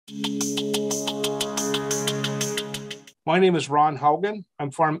My name is Ron Haugen.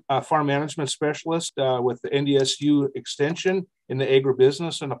 I'm farm management specialist with the NDSU Extension in the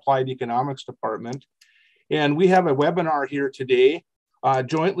Agribusiness and Applied Economics Department. And we have a webinar here today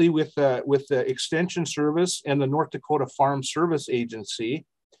jointly with the Extension Service and the North Dakota Farm Service Agency.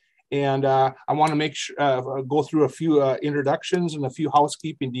 And I want to make sure, go through a few introductions and a few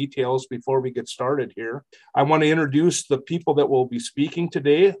housekeeping details before we get started here. I want to introduce the people that will be speaking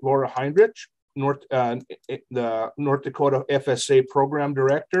today. Laura Heinrich, the North Dakota FSA Program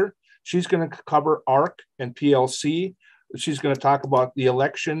Director. She's going to cover ARC and PLC. She's going to talk about the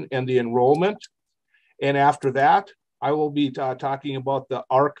election and the enrollment. And after that, I will be talking about the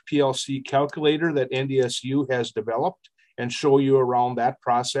ARC PLC calculator that NDSU has developed and show you around that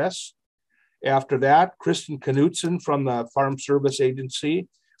process. After that, Kristen Knutson from the Farm Service Agency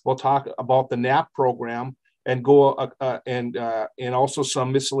will talk about the NAP program and go and also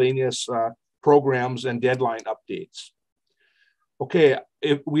some miscellaneous programs and deadline updates. Okay,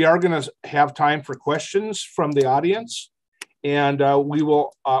 we are going to have time for questions from the audience, and we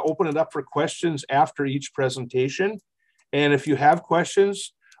will open it up for questions after each presentation. And if you have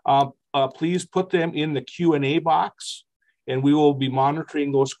questions, please put them in the Q&A box, and we will be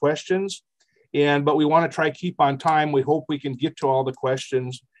monitoring those questions. But we want to try to keep on time. We hope we can get to all the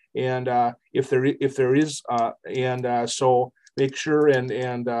questions, and if there is, so make sure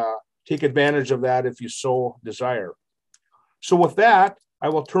and take advantage of that if you so desire. So with that, I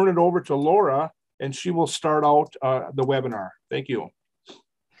will turn it over to Laura, and she will start out the webinar. Thank you.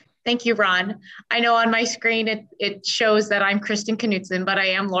 Thank you, Ron. I know on my screen it shows that I'm Kristen Knutson, but I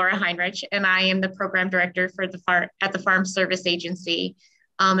am Laura Heinrich, and I am the program director for at the Farm Service Agency.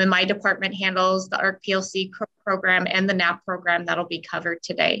 And my department handles the ARC PLC program and the NAP program that'll be covered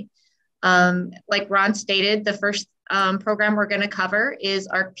today. Like Ron stated, the first program we're going to cover is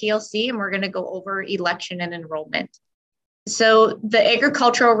ARC PLC, and we're going to go over election and enrollment. So the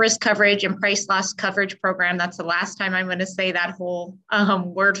agricultural risk coverage and price loss coverage program, that's the last time I'm going to say that whole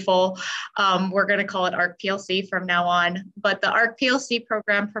wordful. We're going to call it ARC PLC from now on. But the ARC PLC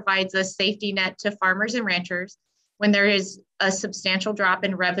program provides a safety net to farmers and ranchers when there is a substantial drop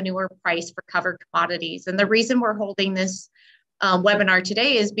in revenue or price for covered commodities. And the reason we're holding this webinar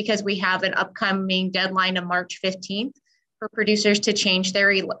today is because we have an upcoming deadline of March 15th for producers to change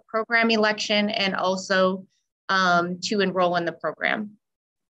their program election and also to enroll in the program.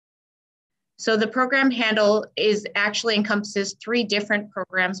 So the program handle actually encompasses 3 different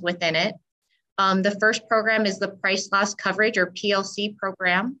programs within it. The first program is the price loss coverage or PLC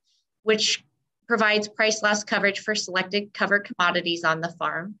program, which provides price loss coverage for selected covered commodities on the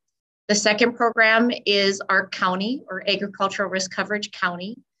farm. The second program is ARC County or Agricultural Risk Coverage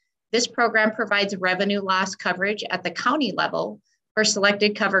County. This program provides revenue loss coverage at the county level for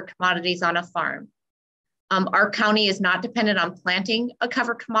selected covered commodities on a farm. ARC County is not dependent on planting a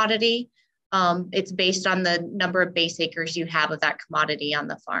covered commodity. It's based on the number of base acres you have of that commodity on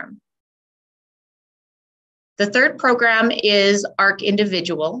the farm. The third program is ARC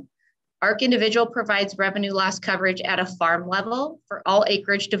Individual. ARC Individual provides revenue loss coverage at a farm level for all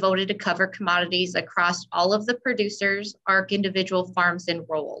acreage devoted to covered commodities across all of the producers' ARC Individual farms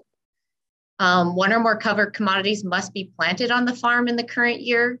enrolled. 1 or more covered commodities must be planted on the farm in the current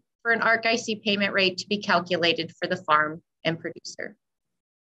year for an ARC IC payment rate to be calculated for the farm and producer.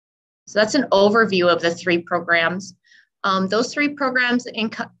 So that's an overview of the 3 programs. Those 3 programs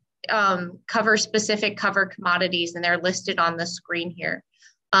cover specific covered commodities, and they're listed on the screen here.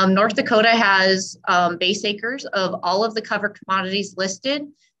 North Dakota has base acres of all of the covered commodities listed,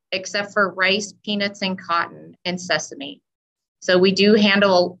 except for rice, peanuts, and cotton, and sesame. So we do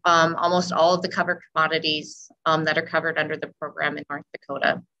handle almost all of the covered commodities that are covered under the program in North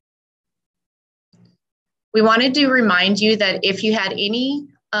Dakota. We wanted to remind you that if you had any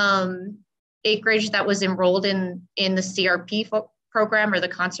acreage that was enrolled in the CRP program or the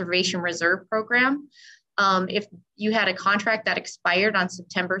Conservation Reserve Program, if you had a contract that expired on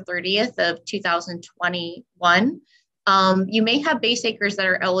September 30th of 2021, you may have base acres that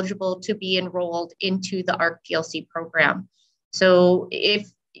are eligible to be enrolled into the ARC PLC program. So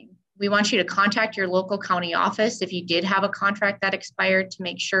we want you to contact your local county office if you did have a contract that expired to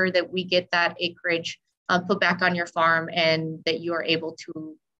make sure that we get that acreage put back on your farm and that you are able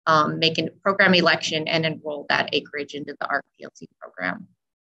to make a program election and enroll that acreage into the ARC PLC program.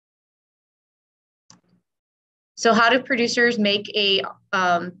 So how do producers make a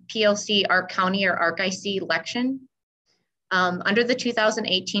PLC ARC County or ARC IC election? Under the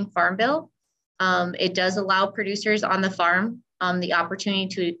 2018 Farm Bill, it does allow producers on the farm the opportunity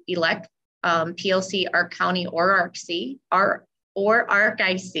to elect PLC ARC County or ARC C, or ARC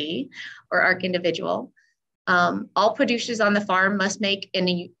IC, or ARC Individual. All producers on the farm must make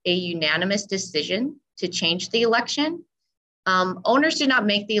a unanimous decision to change the election. Owners do not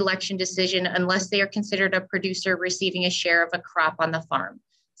make the election decision unless they are considered a producer receiving a share of a crop on the farm.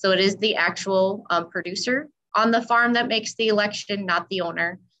 So it is the actual producer on the farm that makes the election, not the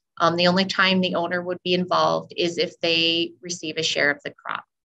owner. The only time the owner would be involved is if they receive a share of the crop.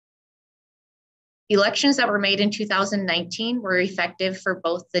 Elections that were made in 2019 were effective for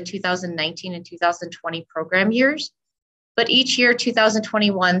both the 2019 and 2020 program years. But each year,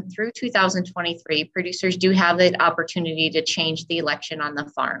 2021 through 2023, producers do have the opportunity to change the election on the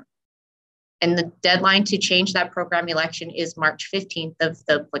farm. And the deadline to change that program election is March 15th of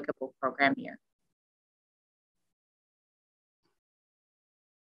the applicable program year.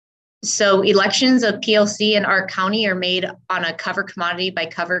 So elections of PLC and ARC County are made on a cover commodity by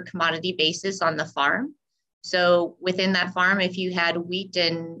cover commodity basis on the farm. So within that farm, if you had wheat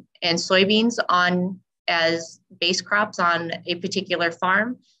and soybeans on as base crops on a particular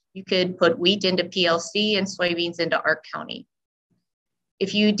farm, you could put wheat into PLC and soybeans into ARC County.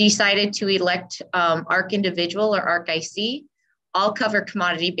 If you decided to elect ARC Individual or ARC IC, all cover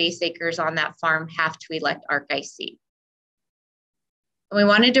commodity base acres on that farm have to elect ARC IC. We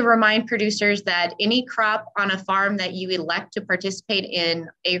wanted to remind producers that any crop on a farm that you elect to participate in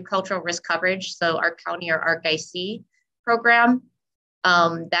agricultural risk coverage, so ARC County or ARC IC program,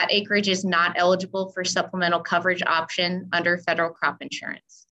 that acreage is not eligible for supplemental coverage option under federal crop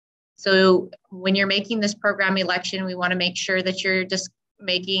insurance. So when you're making this program election, we want to make sure that you're just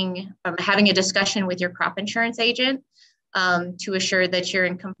having a discussion with your crop insurance agent to assure that you're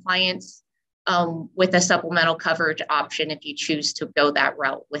in compliance with a supplemental coverage option if you choose to go that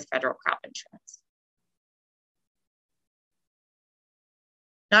route with federal crop insurance.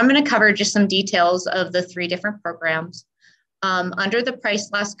 Now I'm going to cover just some details of the three different programs. Under the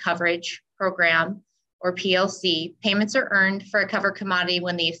price loss coverage program, or PLC, payments are earned for a covered commodity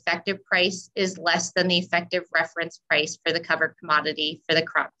when the effective price is less than the effective reference price for the covered commodity for the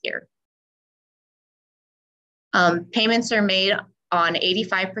crop year. Payments are made on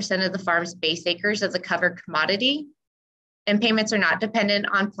 85% of the farm's base acres of the covered commodity, and payments are not dependent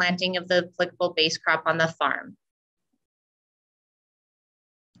on planting of the applicable base crop on the farm.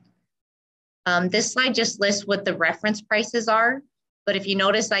 This slide just lists what the reference prices are, but if you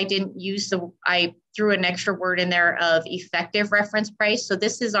notice, I threw an extra word in there of effective reference price. So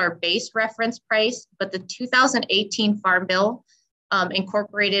this is our base reference price, but the 2018 Farm Bill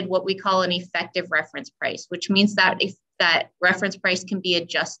incorporated what we call an effective reference price, which means that if that reference price can be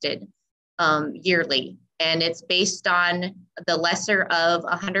adjusted yearly, and it's based on the lesser of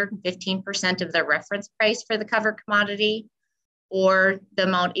 115% of the reference price for the covered commodity, or the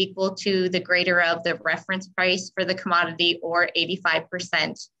amount equal to the greater of the reference price for the commodity, or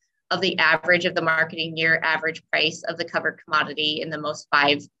 85% of the average of the marketing year average price of the covered commodity in the most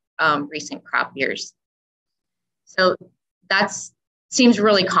 5 recent crop years. So that seems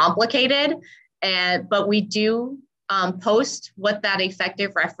really complicated, but we do post what that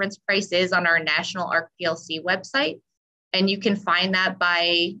effective reference price is on our National ARC PLC website. And you can find that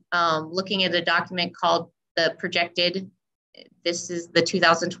by looking at a document called the projected, this is the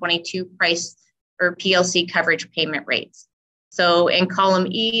 2022 price or PLC coverage payment rates. So in column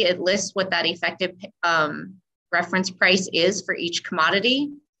E, it lists what that effective reference price is for each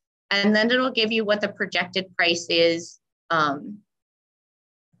commodity. And then it'll give you what the projected price is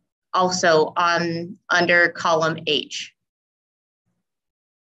also under column H.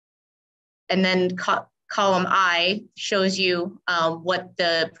 And then column I shows you what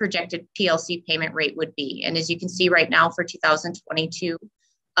the projected PLC payment rate would be. And as you can see right now for 2022,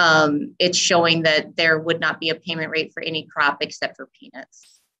 it's showing that there would not be a payment rate for any crop except for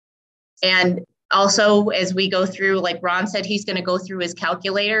peanuts. And also, as we go through, like Ron said, he's going to go through his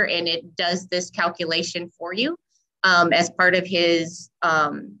calculator, and it does this calculation for you as part of his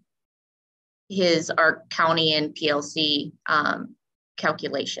ARC County and PLC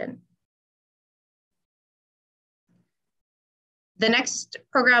calculation. The next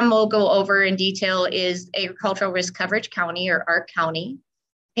program we'll go over in detail is Agricultural Risk Coverage County, or ARC County.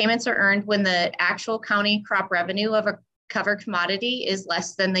 Payments are earned when the actual county crop revenue of a covered commodity is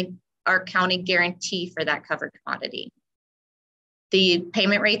less than the ARC County guarantee for that covered commodity. The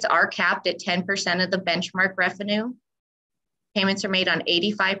payment rates are capped at 10% of the benchmark revenue. Payments are made on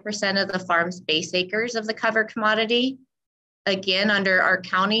 85% of the farm's base acres of the covered commodity. Again, under ARC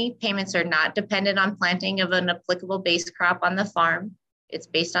County, payments are not dependent on planting of an applicable base crop on the farm. It's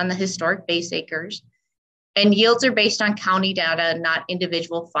based on the historic base acres. And yields are based on county data, not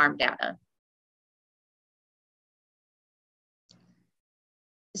individual farm data.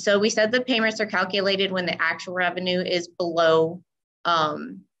 So we said the payments are calculated when the actual revenue is below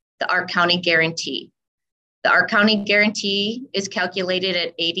the ARC County guarantee. The ARC County guarantee is calculated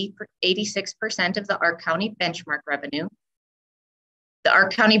at 86% of the ARC County benchmark revenue. The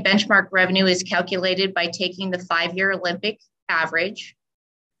ARC County benchmark revenue is calculated by taking the 5-year Olympic average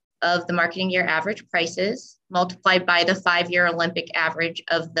of the marketing year average prices multiplied by the 5-year Olympic average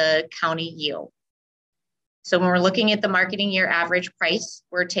of the county yield. So when we're looking at the marketing year average price,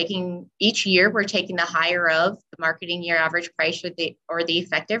 each year we're taking the higher of the marketing year average price or the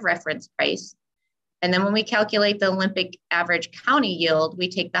effective reference price. And then when we calculate the Olympic average county yield, we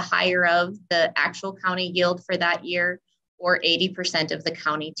take the higher of the actual county yield for that year or 80% of the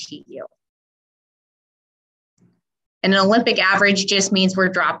county T yield. And an Olympic average just means we're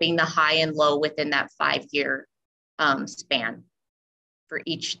dropping the high and low within that 5-year span for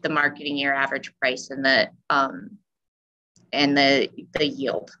the marketing year average price and the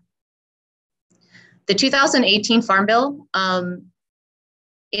yield. The 2018 Farm Bill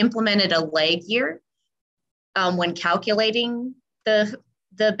implemented a lag year when calculating the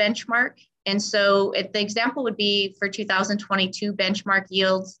benchmark. And so the example would be for 2022 benchmark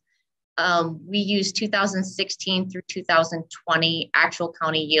yields, we use 2016 through 2020 actual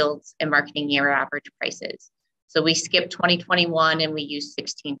county yields and marketing year average prices. So we skip 2021 and we use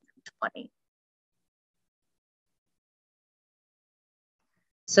 16 through 20.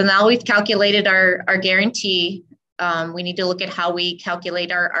 So now we've calculated our guarantee. We need to look at how we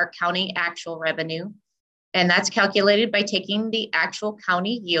calculate our county actual revenue. And that's calculated by taking the actual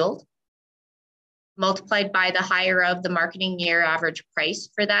county yield multiplied by the higher of the marketing year average price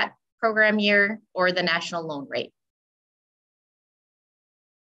for that program year or the national loan rate.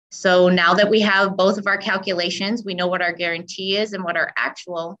 So now that we have both of our calculations, we know what our guarantee is and what our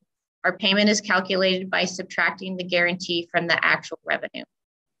payment is calculated by subtracting the guarantee from the actual revenue.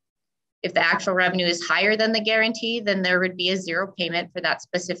 If the actual revenue is higher than the guarantee, then there would be a zero payment for that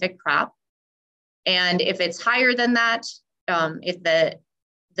specific crop. And if it's higher than that, if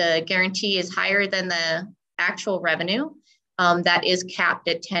the guarantee is higher than the actual revenue, that is capped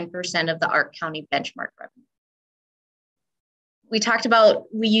at 10% of the ARC County benchmark revenue. We talked about,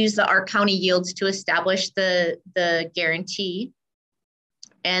 we use the ARC County yields to establish the guarantee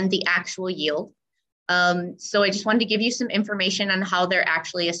and the actual yield. So I just wanted to give you some information on how they're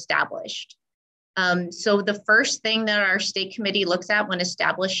actually established. So the first thing that our state committee looks at when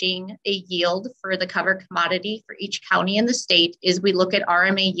establishing a yield for the cover commodity for each county in the state is we look at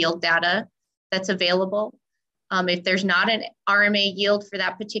RMA yield data that's available. If there's not an RMA yield for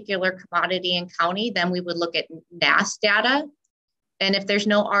that particular commodity and county, then we would look at NAS data. And if there's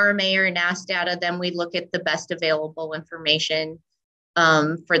no RMA or NAS data, then we look at the best available information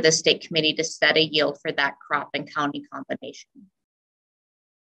for the state committee to set a yield for that crop and county combination.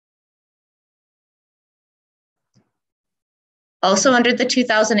 Also under the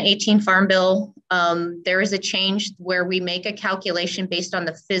 2018 Farm Bill, there is a change where we make a calculation based on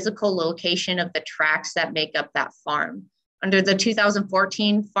the physical location of the tracts that make up that farm. Under the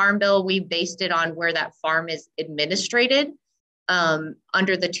 2014 Farm Bill, we based it on where that farm is administrated.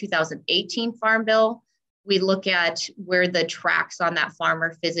 Under the 2018 Farm Bill, we look at where the tracts on that farm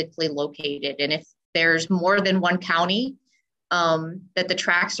are physically located. And if there's more than one county that the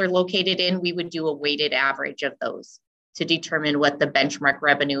tracts are located in, we would do a weighted average of those to determine what the benchmark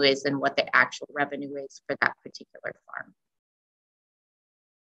revenue is and what the actual revenue is for that particular farm.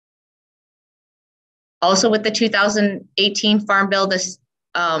 Also with the 2018 Farm Bill,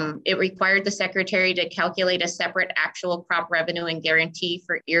 it required the secretary to calculate a separate actual crop revenue and guarantee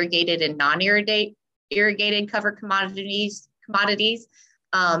for irrigated and non-irrigated cover commodities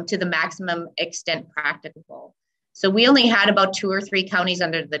to the maximum extent practicable. So we only had about 2 or 3 counties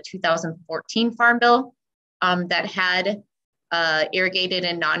under the 2014 Farm Bill that had irrigated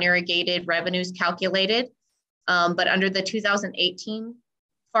and non-irrigated revenues calculated. But under the 2018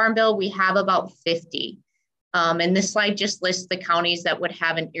 Farm Bill, we have about 50. And this slide just lists the counties that would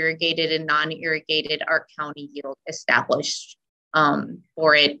have an irrigated and non-irrigated ARC County yield established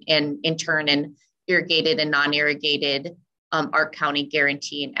for it, and in turn an irrigated and non-irrigated ARC County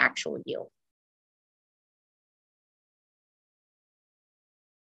guarantee and actual yield.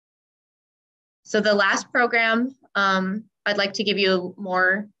 So the last program I'd like to give you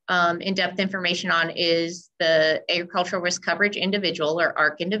more in-depth information on is the Agricultural Risk Coverage Individual, or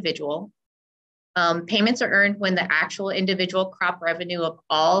ARC Individual. Payments are earned when the actual individual crop revenue of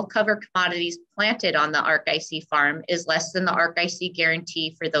all cover commodities planted on the ARC IC farm is less than the ARC IC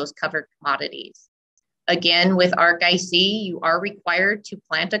guarantee for those covered commodities. Again, with ARC IC, you are required to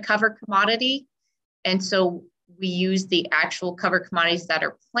plant a cover commodity. And so we use the actual cover commodities that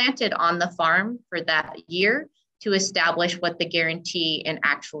are planted on the farm for that year to establish what the guarantee and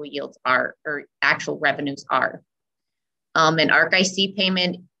actual yields are, or actual revenues are. An ARC-IC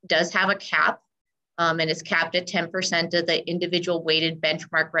payment does have a cap, and it's capped at 10% of the individual weighted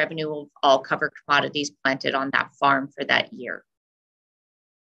benchmark revenue of all cover commodities planted on that farm for that year.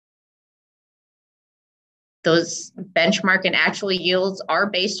 Those benchmark and actual yields are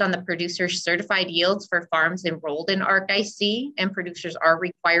based on the producer's certified yields for farms enrolled in ARC-IC, and producers are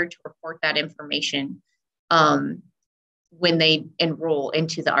required to report that information when they enroll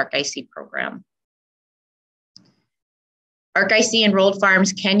into the ARC-IC program. ARC-IC enrolled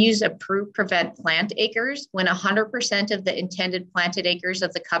farms can use approved prevent plant acres when 100% of the intended planted acres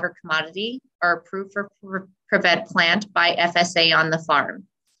of the cover commodity are approved for prevent plant by FSA on the farm.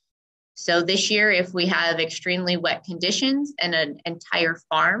 So this year, if we have extremely wet conditions and an entire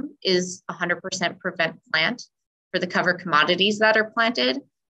farm is 100% prevent plant for the cover commodities that are planted,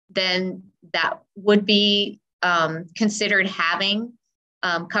 then that would be considered having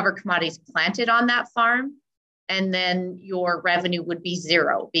cover commodities planted on that farm. And then your revenue would be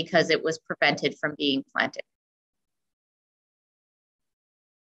zero because it was prevented from being planted.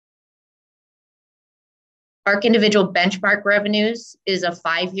 ARC individual benchmark revenues is a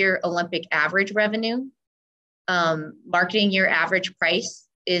 5-year Olympic average revenue. Marketing year average price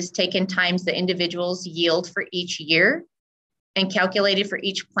is taken times the individual's yield for each year and calculated for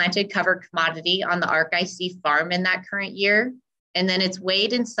each planted cover commodity on the ARC-IC farm in that current year. And then it's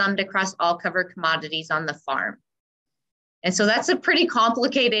weighed and summed across all cover commodities on the farm. And so that's a pretty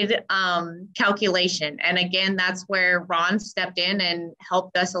complicated calculation. And again, that's where Ron stepped in and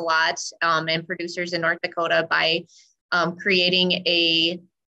helped us a lot, and producers in North Dakota, by creating a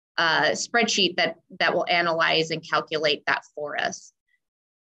spreadsheet that will analyze and calculate that for us.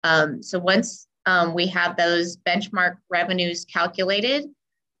 So once we have those benchmark revenues calculated,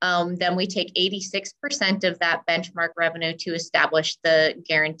 then we take 86% of that benchmark revenue to establish the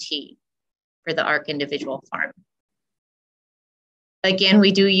guarantee for the ARC individual farm. Again,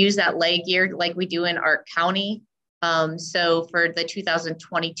 we do use that leg year like we do in ARC County. So for the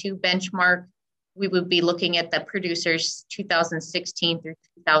 2022 benchmark, we would be looking at the producer's 2016 through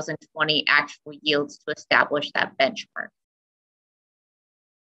 2020 actual yields to establish that benchmark.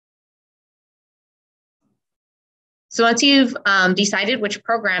 So once you've decided which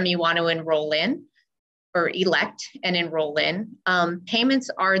program you want to enroll in or elect and enroll in,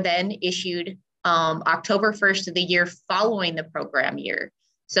 payments are then issued October 1st of the year following the program year.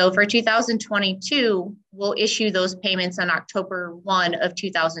 So for 2022, we'll issue those payments on October 1 of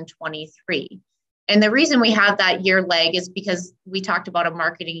 2023. And the reason we have that year lag is because we talked about a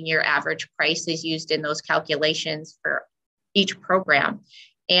marketing year average price is used in those calculations for each program.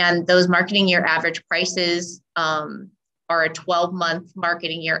 And those marketing year average prices are a 12-month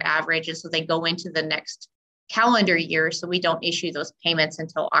marketing year average. And so they go into the next calendar year. So we don't issue those payments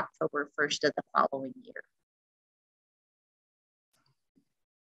until October 1st of the following year.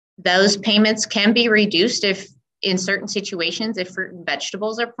 Those payments can be reduced if in certain situations, if fruit and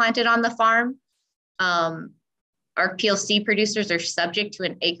vegetables are planted on the farm. Our PLC producers are subject to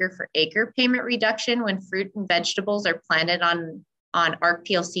an acre for acre payment reduction when fruit and vegetables are planted on ARC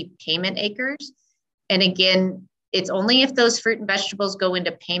PLC payment acres. And again, it's only if those fruit and vegetables go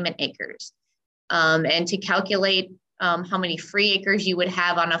into payment acres. And to calculate how many free acres you would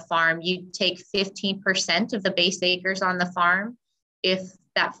have on a farm, you take 15% of the base acres on the farm if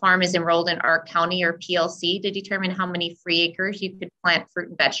that farm is enrolled in ARC County or PLC to determine how many free acres you could plant fruit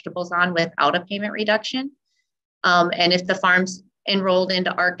and vegetables on without a payment reduction. And if the farm's enrolled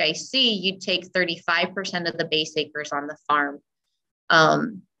into ARC-IC, you'd take 35% of the base acres on the farm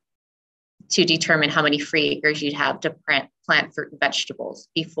to determine how many free acres you'd have to plant fruit and vegetables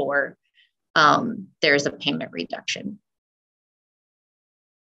before there's a payment reduction.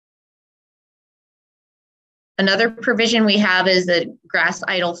 Another provision we have is a grass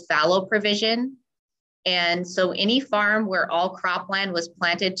idle fallow provision. And so any farm where all cropland was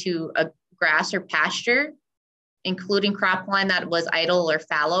planted to a grass or pasture, including cropland that was idle or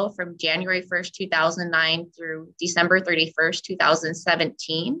fallow from January 1st, 2009 through December 31st,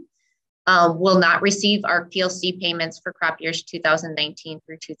 2017, will not receive ARC PLC payments for crop years 2019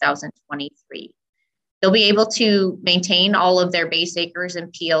 through 2023. They'll be able to maintain all of their base acres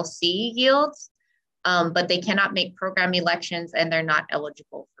and PLC yields, but they cannot make program elections and they're not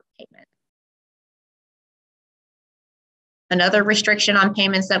eligible for payment. Another restriction on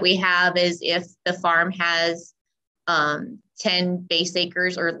payments that we have is if the farm has 10 base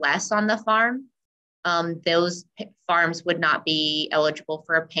acres or less on the farm, those farms would not be eligible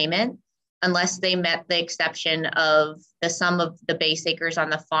for a payment. unless they met the exception of the sum of the base acres on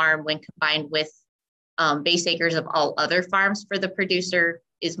the farm when combined with base acres of all other farms for the producer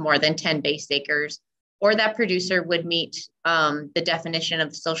is more than 10 base acres, or that producer would meet the definition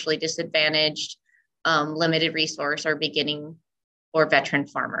of socially disadvantaged, limited resource, or beginning or veteran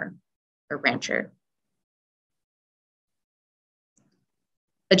farmer or rancher.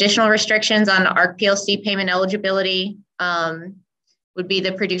 Additional restrictions on ARC PLC payment eligibility would be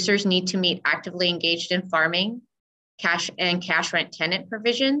the producers need to meet actively engaged in farming, cash rent tenant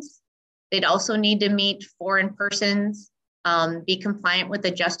provisions. They'd also need to meet foreign persons, be compliant with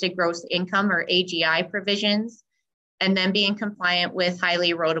adjusted gross income or AGI provisions, and then being compliant with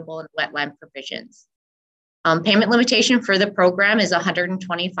highly erodible and wetland provisions. Payment limitation for the program is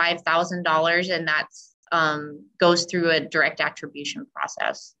 $125,000, and that's goes through a direct attribution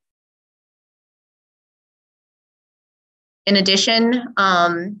process. In addition,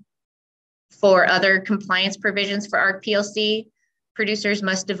 for other compliance provisions for ARC PLC, producers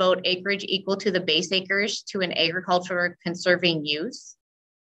must devote acreage equal to the base acres to an agricultural conserving use.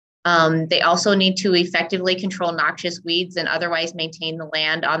 They also need to effectively control noxious weeds and otherwise maintain the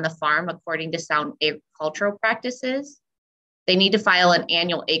land on the farm according to sound agricultural practices. They need to file an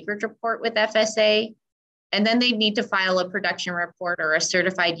annual acreage report with FSA. And then they need to file a production report or a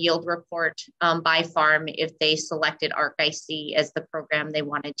certified yield report by farm if they selected ARC IC as the program they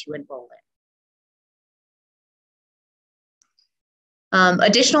wanted to enroll in.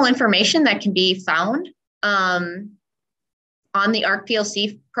 Additional information that can be found on the ARC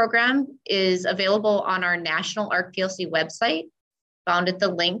PLC program is available on our national ARC PLC website, found at the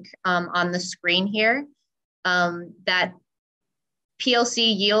link on the screen here. That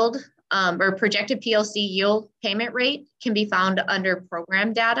PLC yield or projected PLC yield payment rate can be found under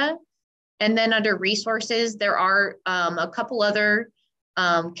program data. And then under resources, there are a couple other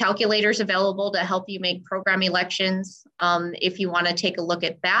calculators available to help you make program elections if you want to take a look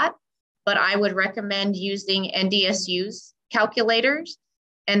at that. But I would recommend using NDSU's calculators,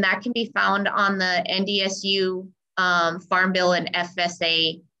 and that can be found on the NDSU Farm Bill and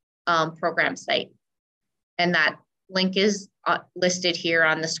FSA program site. And that link is listed here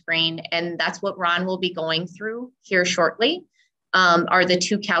on the screen, and that's what Ron will be going through here shortly, are the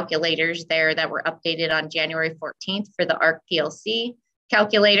two calculators there that were updated on January 14th for the ARC PLC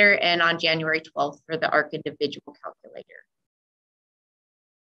calculator and on January 12th for the ARC individual calculator.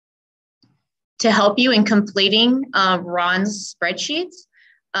 To help you in completing Ron's spreadsheets,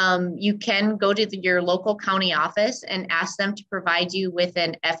 you can go to your local county office and ask them to provide you with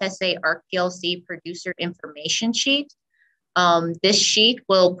an FSA ARC PLC producer information sheet. This sheet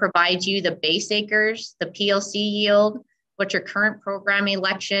will provide you the base acres, the PLC yield, what your current program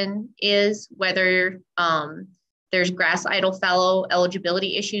election is, whether there's grass idle fallow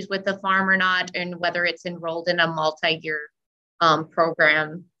eligibility issues with the farm or not, and whether it's enrolled in a multi-year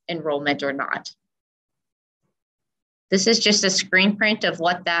program enrollment or not. This is just a screen print of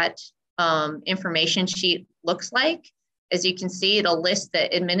what that information sheet looks like. As you can see, it'll list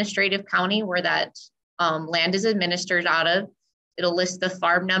the administrative county where that land is administered out of. It'll list the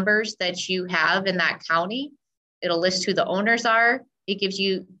farm numbers that you have in that county. It'll list who the owners are. It gives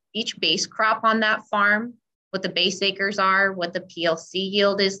you each base crop on that farm, what the base acres are, what the PLC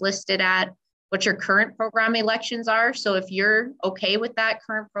yield is listed at, what your current program elections are. So if you're okay with that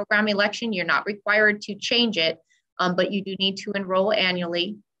current program election, you're not required to change it, but you do need to enroll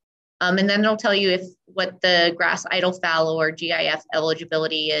annually. And then it'll tell you what the grass idle fallow or GIF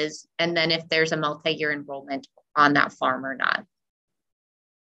eligibility is, and then if there's a multi-year enrollment on that farm or not.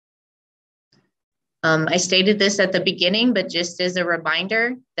 I stated this at the beginning, but just as a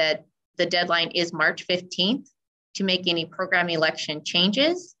reminder that the deadline is March 15th to make any program election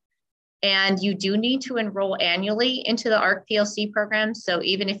changes. And you do need to enroll annually into the ARC PLC program. So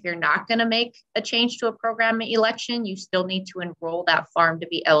even if you're not going to make a change to a program election, you still need to enroll that farm to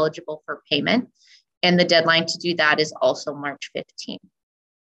be eligible for payment. And the deadline to do that is also March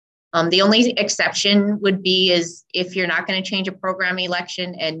 15th. The only exception would be is if you're not going to change a program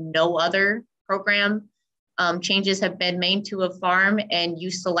election and no other program changes have been made to a farm and you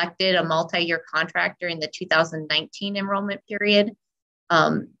selected a multi-year contract during the 2019 enrollment period,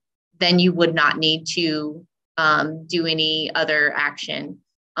 then you would not need to do any other action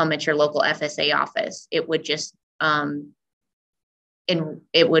at your local FSA office. It would just,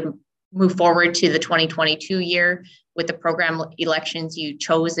 it would move forward to the 2022 year with the program elections you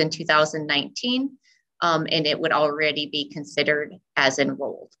chose in 2019, and it would already be considered as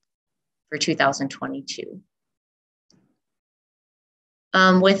enrolled for 2022.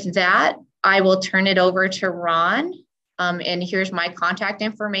 With that, I will turn it over to Ron. And here's my contact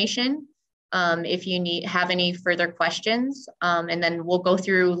information. if you have any further questions. And then we'll go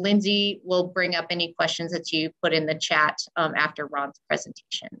through, Lindsay will bring up any questions that you put in the chat after Ron's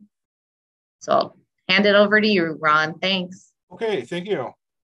presentation. So I'll hand it over to you, Ron. Thanks. Okay, thank you.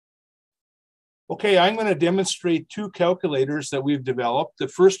 Okay, I'm going to demonstrate two calculators that we've developed. The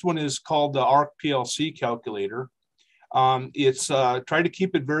first one is called the ARC PLC calculator. It's try to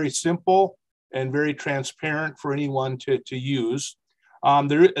keep it very simple and very transparent for anyone to use.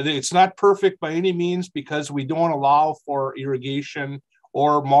 It's not perfect by any means because we don't allow for irrigation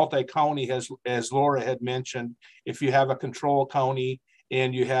or multi-county, as Laura had mentioned. If you have a control county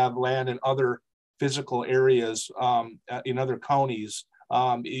and you have land in other physical areas in other counties,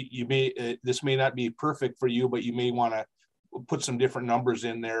 this may not be perfect for you, but you may want to put some different numbers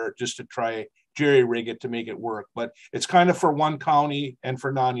in there just to try jerry rig it to make it work. But it's kind of for one county and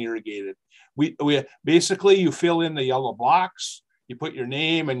for non-irrigated. We basically, you fill in the yellow blocks, you put your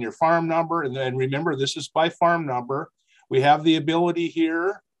name and your farm number, and then remember, this is by farm number. We have the ability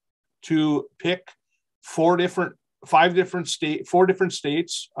here to pick four different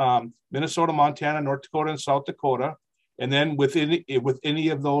states, Minnesota, Montana, North Dakota, and South Dakota. And then with any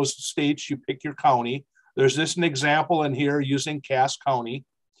of those states, you pick your county. There's an example in here using Cass County.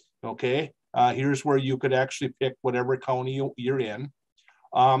 Okay, here's where you could actually pick whatever county you're in.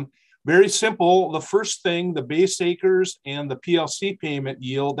 Very simple. The first thing, the base acres and the PLC payment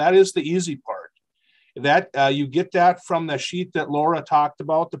yield, that is the easy part. That you get that from the sheet that Laura talked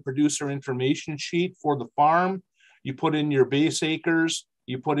about, the producer information sheet for the farm. You put in your base acres,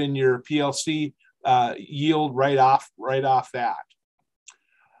 you put in your PLC yield right off that.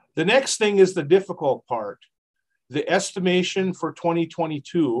 The next thing is the difficult part, the estimation for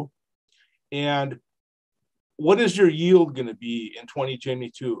 2022, and what is your yield going to be in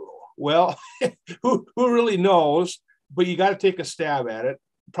 2022? Well, who really knows, but you got to take a stab at it.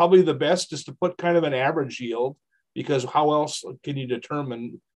 Probably the best is to put kind of an average yield, because how else can you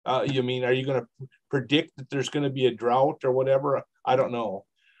determine, are you going to predict that there's going to be a drought or whatever? I don't know.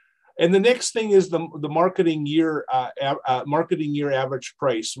 And the next thing is the marketing year average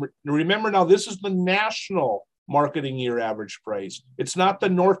price. Remember now, this is the national marketing year average price. It's not the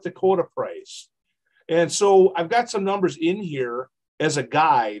North Dakota price. And so I've got some numbers in here as a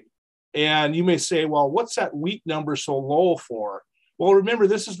guide. And you may say, well, what's that wheat number so low for? Well, remember,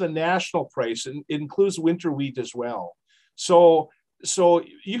 this is the national price, and it includes winter wheat as well. So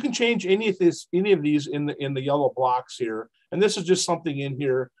you can change any of these in the yellow blocks here. And this is just something in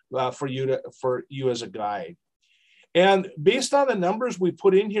here for you as a guide. And based on the numbers we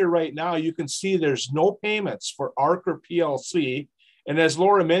put in here right now, you can see there's no payments for ARC or PLC. And as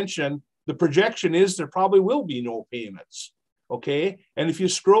Laura mentioned, the projection is there probably will be no payments. Okay. And if you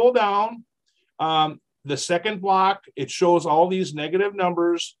scroll down, the second block, it shows all these negative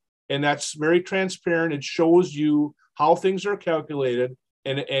numbers, and that's very transparent. It shows you how things are calculated,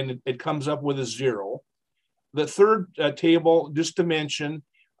 and it comes up with a 0. The third table, just to mention,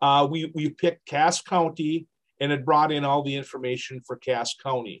 we picked Cass County, and it brought in all the information for Cass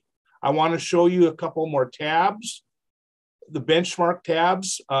County. I want to show you a couple more tabs. The benchmark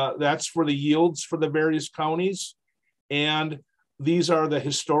tabs, that's for the yields for the various counties. And these are the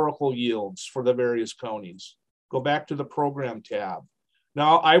historical yields for the various counties. Go back to the program tab.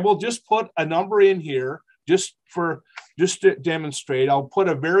 Now I will just put a number in here just to demonstrate. I'll put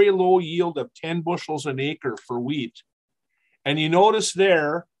a very low yield of 10 bushels an acre for wheat. And you notice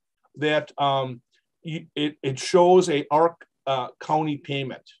there that it shows a ARC county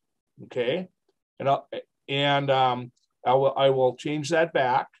payment. Okay. And I will change that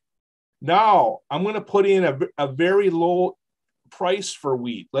back. Now I'm going to put in a very low price for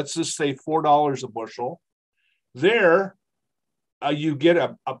wheat. Let's just say $4 a bushel. There, you get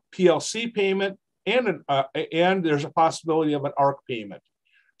a PLC payment, and there's a possibility of an ARC payment.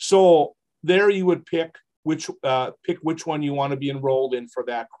 So there you would pick which one you want to be enrolled in for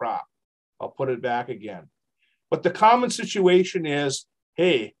that crop. I'll put it back again. But the common situation is,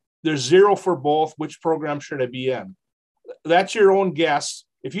 hey, there's 0 for both. Which program should I be in? That's your own guess.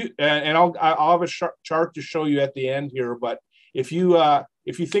 If you and I'll have a chart to show you at the end here. But if you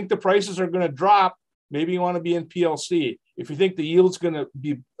think the prices are going to drop, maybe you want to be in PLC. If you think the yield's going to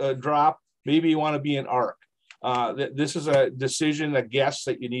be drop, maybe you want to be in ARC. This is a decision, a guess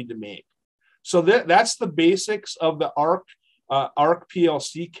that you need to make. So that's the basics of the ARC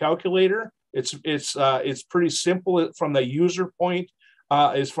PLC calculator. It's pretty simple from the user point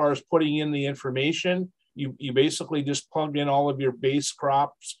as far as putting in the information. You basically just plug in all of your base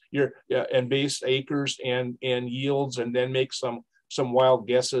crops, and base acres and yields, and then make some wild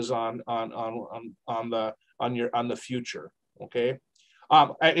guesses on the future. Okay.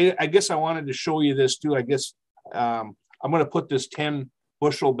 I guess I wanted to show you this too. I guess I'm going to put this 10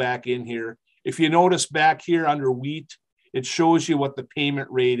 bushel back in here. If you notice back here under wheat, it shows you what the payment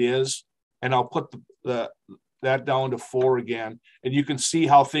rate is. And I'll put that down to 4 again. And you can see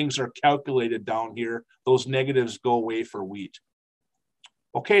how things are calculated down here. Those negatives go away for wheat.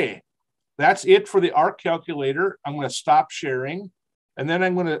 Okay, that's it for the ARC calculator. I'm going to stop sharing. And then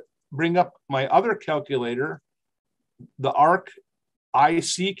I'm going to bring up my other calculator, the ARC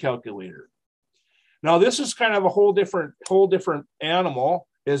IC calculator. Now this is kind of a whole different animal,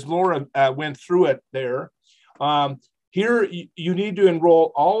 as Laura went through it there. Here you need to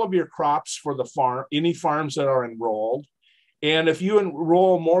enroll all of your crops for the farm, any farms that are enrolled. And if you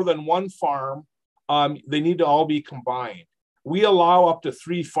enroll more than one farm, they need to all be combined. We allow up to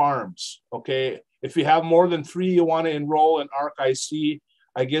 3 farms, okay? If you have more than 3 you want to enroll in ARC IC,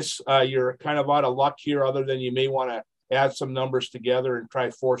 I guess you're kind of out of luck here, other than you may want to add some numbers together and try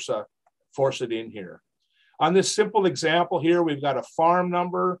force it in here. On this simple example here, we've got a farm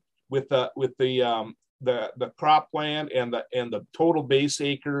number with the cropland and the total base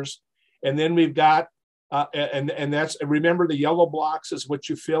acres, and then we've got and that's, remember, the yellow blocks is what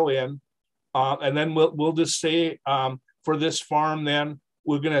you fill in, and then we'll just say for this farm, then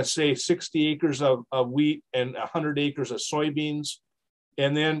we're going to say 60 acres of wheat and 100 acres of soybeans,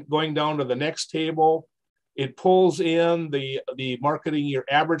 and then going down to the next table, it pulls in the marketing year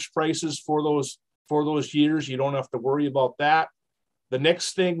average prices for those years. You don't have to worry about that. The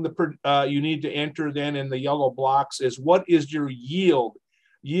next thing you need to enter then in the yellow blocks is what is your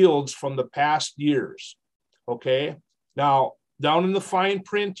yields from the past years. Okay. Now down in the fine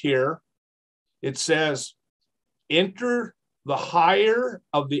print here, it says enter the higher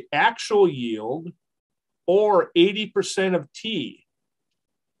of the actual yield or 80% of T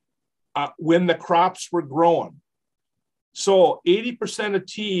when the crops were growing. So 80% of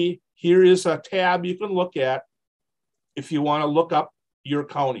T, here is a tab you can look at if you want to look up your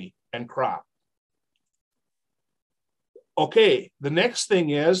county and crop. Okay, the next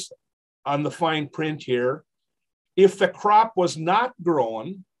thing is on the fine print here, if the crop was not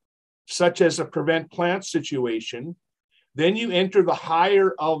growing, such as a prevent plant situation, then you enter the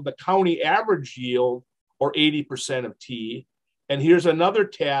higher of the county average yield or 80% of T. And here's another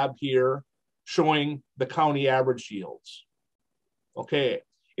tab here showing the county average yields. Okay,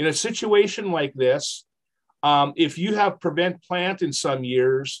 in a situation like this, if you have prevent plant in some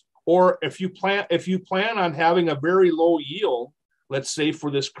years, or if you plan on having a very low yield, let's say for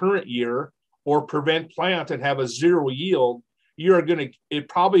this current year, or prevent plant and have a 0 yield, it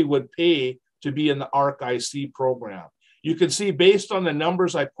probably would pay to be in the ARC IC program. You can see based on the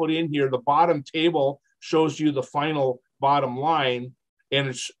numbers I put in here, the bottom table shows you the final bottom line,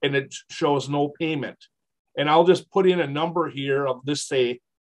 and it shows no payment. And I'll just put in a number here of this, say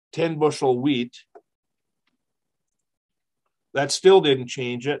 10 bushel wheat. That still didn't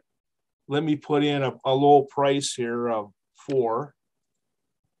change it. Let me put in a low price here of 4.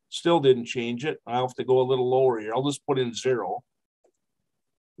 Still didn't change it. I'll have to go a little lower here. I'll just put in 0.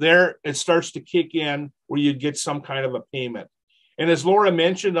 There, it starts to kick in where you get some kind of a payment. And as Laura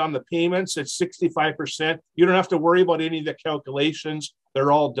mentioned on the payments, it's 65%. You don't have to worry about any of the calculations.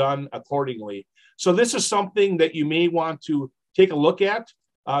 They're all done accordingly. So this is something that you may want to take a look at,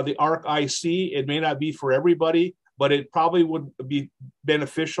 the ARC IC. It may not be for everybody, but it probably would be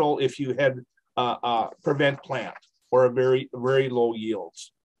beneficial if you had prevent plant or a very, very low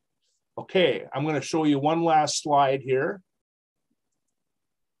yields. Okay, I'm going to show you one last slide here.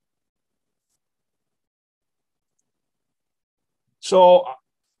 So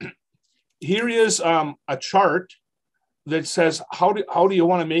here is a chart that says, how do you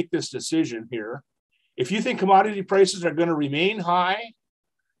want to make this decision here? If you think commodity prices are going to remain high,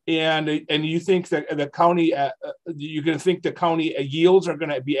 and you think that the county, you're going to think the county yields are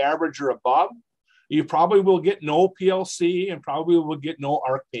going to be average or above, you probably will get no PLC and probably will get no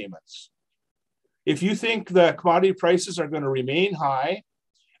ARC payments. If you think the commodity prices are going to remain high,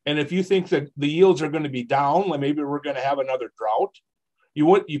 and if you think that the yields are going to be down, like maybe we're going to have another drought,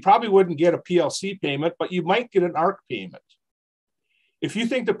 you probably wouldn't get a PLC payment, but you might get an ARC payment. If you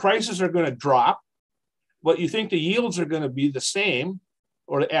think the prices are going to drop, but you think the yields are going to be the same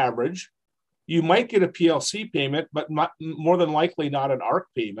or the average, you might get a PLC payment, but more than likely not an ARC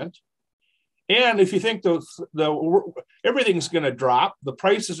payment. And if you think everything's going to drop, the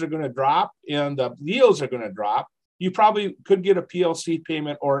prices are going to drop, and the yields are going to drop, you probably could get a PLC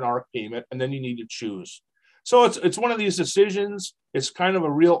payment or an ARC payment, and then you need to choose. So it's one of these decisions. It's kind of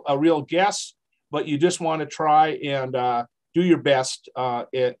a real guess, but you just want to try and do your best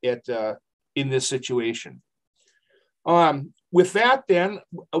in this situation. with that, then,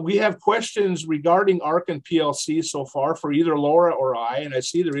 we have questions regarding ARC and PLC so far for either Laura or I, and I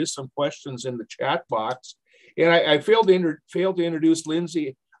see there is some questions in the chat box. And I failed to introduce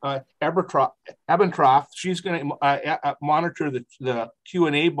Lindsay Abentroff. She's going to monitor the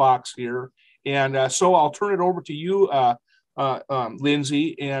Q&A box here. And so I'll turn it over to you,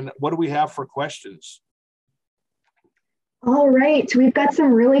 Lindsay, and what do we have for questions? All right, we've got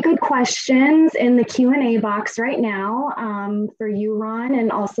some really good questions in the Q&A box right now for you, Ron,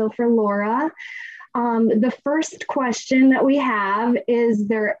 and also for Laura. The first question that we have, is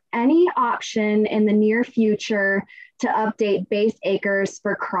there any option in the near future to update base acres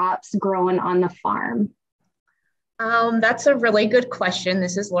for crops grown on the farm? That's a really good question.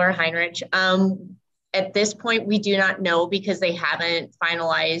 This is Laura Heinrich. At this point, we do not know because they haven't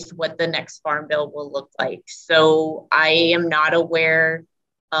finalized what the next farm bill will look like. So I am not aware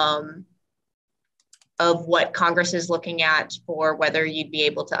of what Congress is looking at for whether you'd be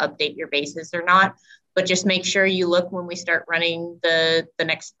able to update your bases or not. But just make sure you look when we start running the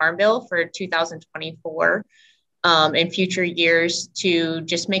next farm bill for 2024 and future years to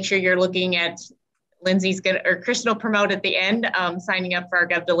just make sure you're looking at Lindsay's going to, or Kristen will promote at the end, signing up for our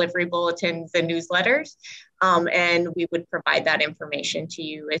Gov delivery bulletins and newsletters. And we would provide that information to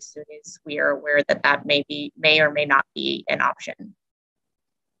you as soon as we are aware that that may or may not be an option.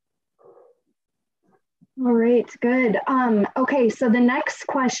 All right, good. Okay, so the next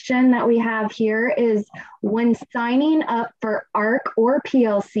question that we have here is, when signing up for ARC or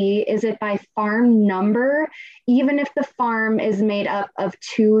PLC, is it by farm number, even if the farm is made up of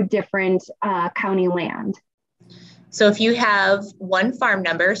two different county land? So if you have one farm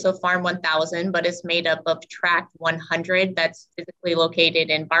number, so farm 1000, but it's made up of tract 100 that's physically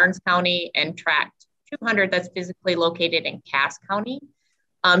located in Barnes County and tract 200 that's physically located in Cass County,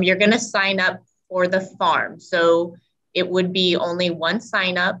 you're going to sign up for the farm. So it would be only one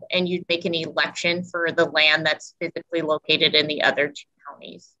sign up and you'd make an election for the land that's physically located in the other two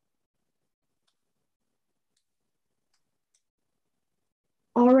counties.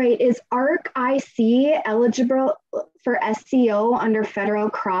 All right, is ARC IC eligible for SCO under federal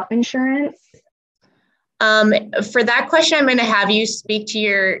crop insurance? For that question, I'm going to have you speak to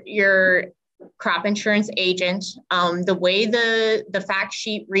your crop insurance agent. The way the fact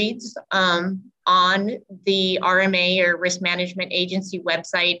sheet reads on the RMA or Risk Management Agency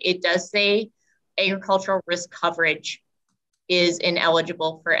website, it does say agricultural risk coverage is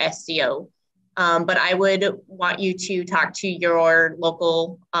ineligible for SCO. But I would want you to talk to your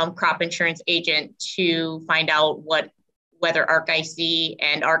local crop insurance agent to find out whether ARC IC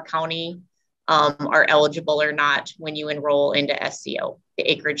and ARC County are eligible or not when you enroll into SCO, the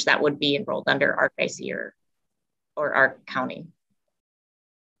acreage that would be enrolled under ARC IC or ARC County.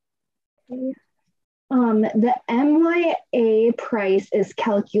 The MYA price is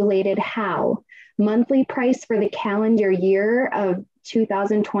calculated how? Monthly price for the calendar year of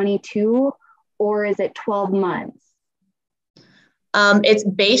 2022, or is it 12 months? It's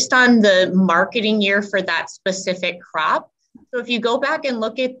based on the marketing year for that specific crop. So if you go back and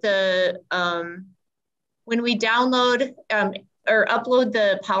look at when we download or upload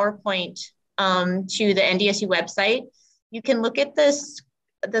the PowerPoint to the NDSU website, you can look at the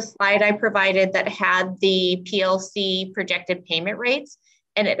slide I provided that had the PLC projected payment rates,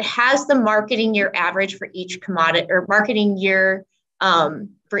 and it has the marketing year average for each commodity, or marketing year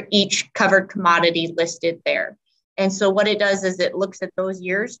for each covered commodity listed there. And so what it does is it looks at those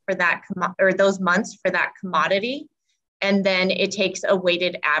years for that or those months for that commodity, and then it takes a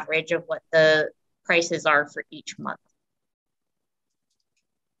weighted average of what the prices are for each month.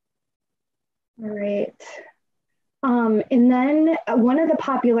 All right. And then one of the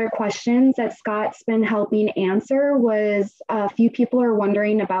popular questions that Scott's been helping answer was, a few people are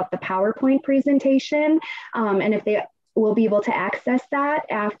wondering about the PowerPoint presentation and if they will be able to access that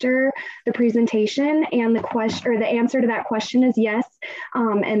after the presentation. And the question, or the answer to that question, is yes.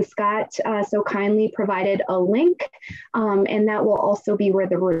 And Scott so kindly provided a link, and that will also be where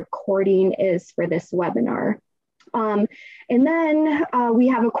the recording is for this webinar. And then we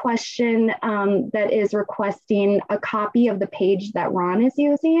have a question that is requesting a copy of the page that Ron is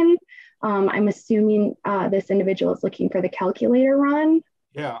using. I'm assuming this individual is looking for the calculator, Ron?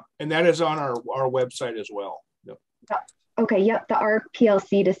 Yeah, and that is on our website as well. Yep. Okay, yep, the ARC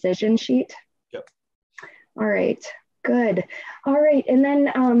PLC decision sheet. Yep. All right, good. All right, and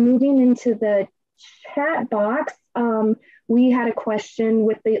then moving into the chat box, we had a question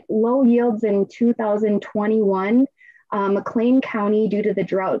with the low yields in 2021, McLean County, due to the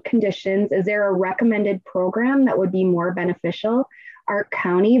drought conditions. Is there a recommended program that would be more beneficial, ARC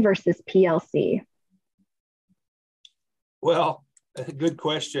County versus PLC? Well, good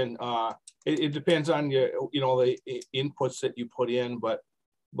question. It depends on the inputs that you put in, but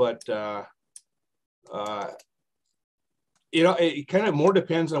it kind of more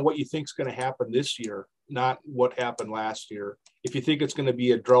depends on what you think is going to happen this year, not what happened last year. If you think it's going to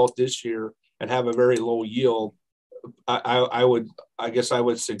be a drought this year and have a very low yield, I guess I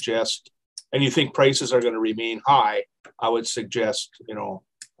would suggest, and you think prices are going to remain high, I would suggest,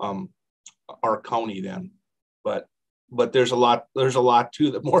 our county then. But there's a lot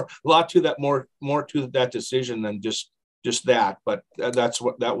to that decision than just that. But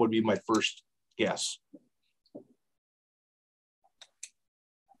that would be my first guess.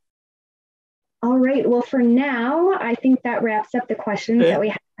 All right. Well, for now, I think that wraps up the questions that we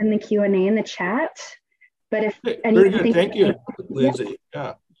have in the Q&A in the chat. But if very good, thank you, Lindsay.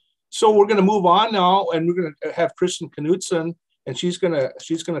 Yeah. So we're going to move on now, and we're going to have Kristen Knudsen, and she's going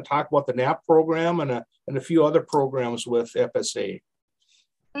to talk about the NAP program and a few other programs with FSA.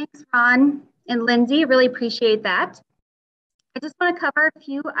 Thanks, Ron and Lindsay. Really appreciate that. I just want to cover a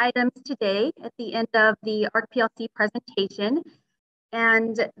few items today at the end of the ARC PLC presentation,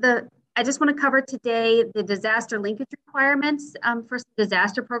 and I just want to cover today the disaster linkage requirements for some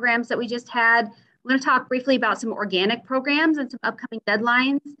disaster programs that we just had. I'm going to talk briefly about some organic programs and some upcoming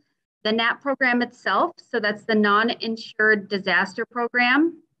deadlines. The NAP program itself, so that's the non-insured disaster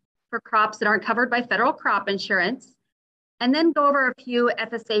program for crops that aren't covered by federal crop insurance, and then go over a few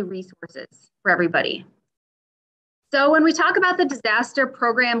FSA resources for everybody. So when we talk about the disaster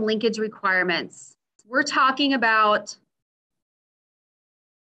program linkage requirements, we're talking about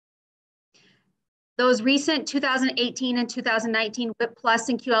those recent 2018 and 2019 WIP Plus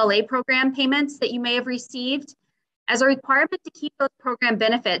and QLA program payments that you may have received. As a requirement to keep those program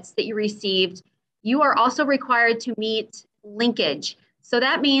benefits that you received, you are also required to meet linkage. So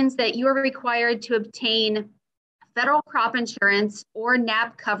that means that you are required to obtain federal crop insurance or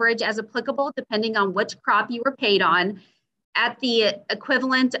NAP coverage as applicable, depending on which crop you were paid on, at the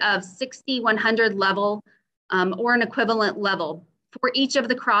equivalent of 60/100 level or an equivalent level for each of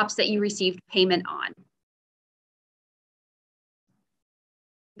the crops that you received payment on.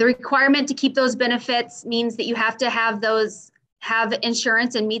 The requirement to keep those benefits means that you have to have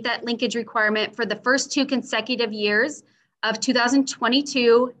insurance and meet that linkage requirement for the first 2 consecutive years of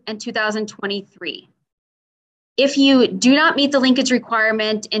 2022 and 2023. If you do not meet the linkage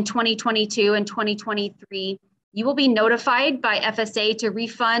requirement in 2022 and 2023, you will be notified by FSA to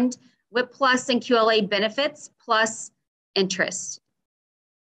refund WIP Plus and QLA benefits plus interest.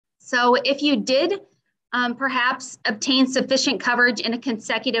 So if you did perhaps obtain sufficient coverage in a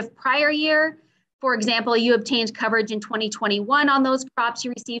consecutive prior year, for example, you obtained coverage in 2021 on those crops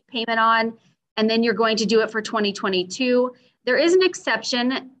you received payment on, and then you're going to do it for 2022, there is an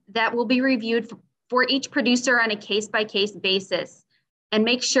exception that will be reviewed for each producer on a case-by-case basis, and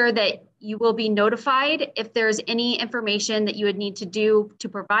make sure that you will be notified if there's any information that you would need to do to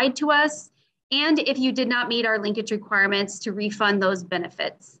provide to us, and if you did not meet our linkage requirements to refund those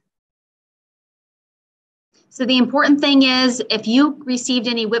benefits. So the important thing is, if you received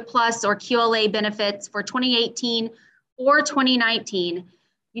any WIP Plus or QLA benefits for 2018 or 2019,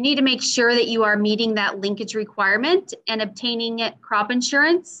 you need to make sure that you are meeting that linkage requirement and obtaining crop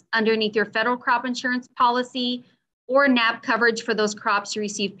insurance underneath your federal crop insurance policy or NAP coverage for those crops you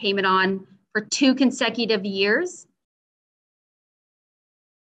receive payment on for 2 consecutive years.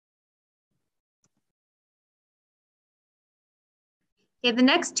 Okay, the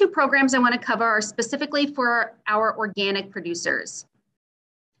next 2 programs I want to cover are specifically for our organic producers.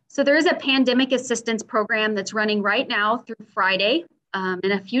 So there is a pandemic assistance program that's running right now through Friday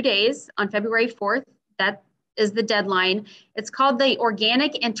in a few days on February 4th. That is the deadline. It's called the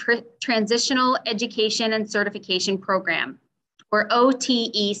Organic and Transitional Education and Certification Program, or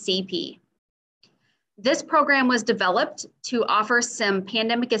OTECP. This program was developed to offer some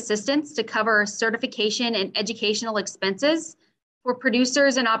pandemic assistance to cover certification and educational expenses for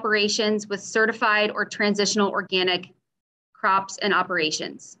producers and operations with certified or transitional organic crops and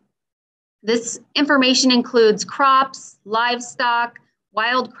operations. This information includes crops, livestock,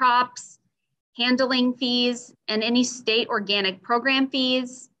 wild crops, handling fees, and any state organic program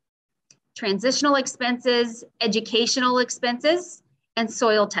fees, transitional expenses, educational expenses, and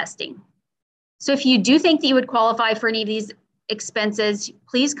soil testing. So if you do think that you would qualify for any of these expenses,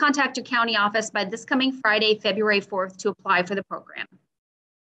 please contact your county office by this coming Friday, February 4th, to apply for the program.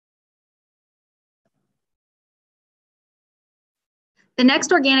 The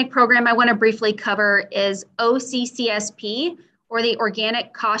next organic program I want to briefly cover is OCCSP, or the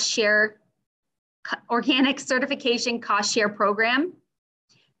Organic Certification Cost Share Program.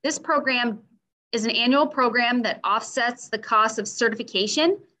 This program is an annual program that offsets the cost of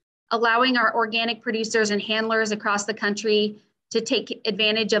certification, allowing our organic producers and handlers across the country to take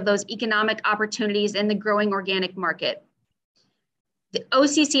advantage of those economic opportunities in the growing organic market. The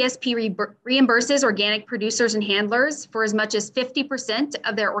OCCSP reimburses organic producers and handlers for as much as 50%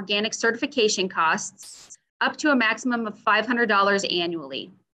 of their organic certification costs, up to a maximum of $500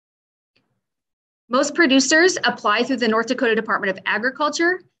 annually. Most producers apply through the North Dakota Department of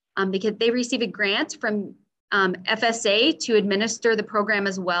Agriculture because they receive a grant from FSA to administer the program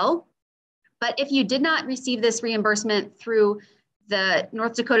as well. But if you did not receive this reimbursement through the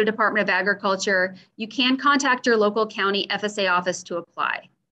North Dakota Department of Agriculture, you can contact your local county FSA office to apply.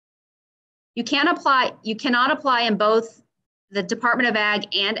 You cannot apply in both the Department of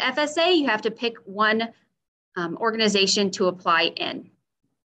Ag and FSA. You have to pick one organization to apply in.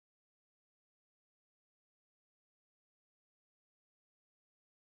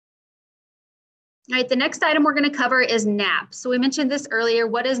 All right, the next item we're going to cover is NAP. So we mentioned this earlier.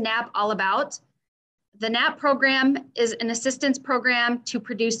 What is NAP all about? The NAP program is an assistance program to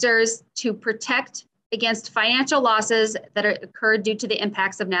producers to protect against financial losses that occur due to the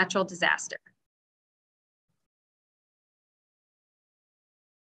impacts of natural disaster.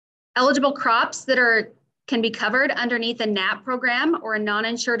 Eligible crops that can be covered underneath a NAP program or a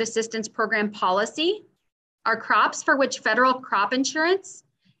non-insured assistance program policy are crops for which federal crop insurance,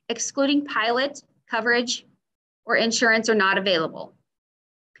 excluding pilot coverage or insurance, are not available.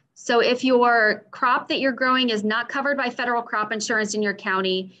 So if your crop that you're growing is not covered by federal crop insurance in your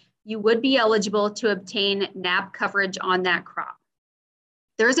county, you would be eligible to obtain NAP coverage on that crop.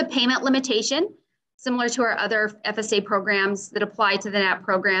 There is a payment limitation similar to our other FSA programs that apply to the NAP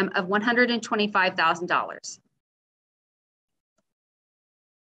program of $125,000.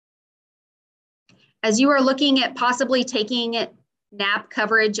 As you are looking at possibly taking NAP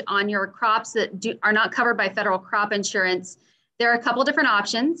coverage on your crops that are not covered by federal crop insurance, there are a couple different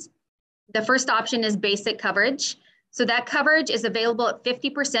options. The first option is basic coverage. So that coverage is available at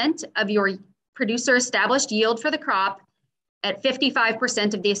 50% of your producer established yield for the crop at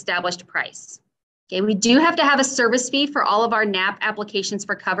 55% of the established price. Okay, we do have to have a service fee for all of our NAP applications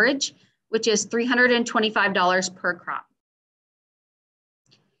for coverage, which is $325 per crop.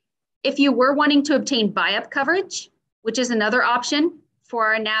 If you were wanting to obtain buy-up coverage, which is another option for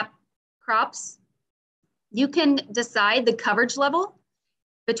our NAP crops, you can decide the coverage level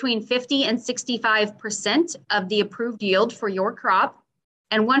between 50 and 65% of the approved yield for your crop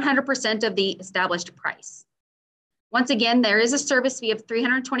and 100% of the established price. Once again, there is a service fee of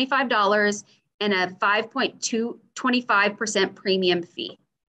 $325 and a 5.25% premium fee.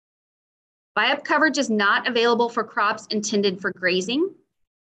 Buy-up coverage is not available for crops intended for grazing.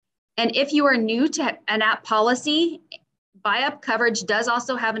 And if you are new to a NAP policy, buy-up coverage does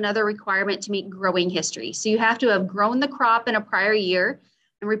also have another requirement to meet growing history. So you have to have grown the crop in a prior year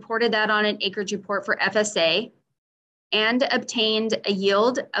and reported that on an acreage report for FSA and obtained a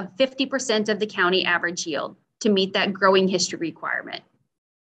yield of 50% of the county average yield to meet that growing history requirement.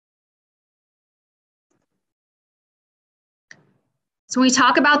 So when we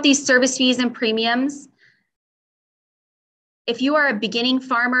talk about these service fees and premiums, if you are a beginning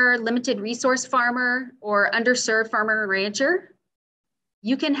farmer, limited resource farmer, or underserved farmer or rancher,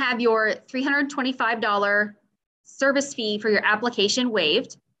 you can have your $325 service fee for your application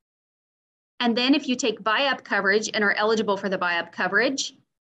waived. And then if you take buy-up coverage and are eligible for the buy-up coverage,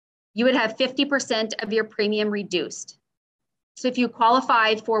 you would have 50% of your premium reduced. So if you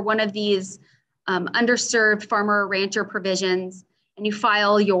qualify for one of these underserved farmer or rancher provisions, and you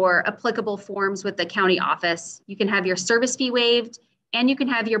file your applicable forms with the county office, you can have your service fee waived and you can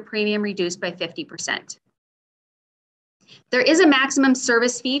have your premium reduced by 50%. There is a maximum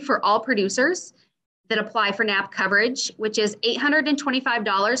service fee for all producers that apply for NAP coverage, which is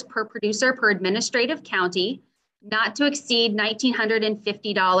 $825 per producer per administrative county, not to exceed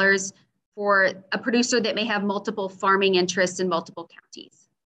 $1,950 for a producer that may have multiple farming interests in multiple counties.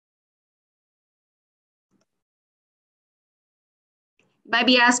 Might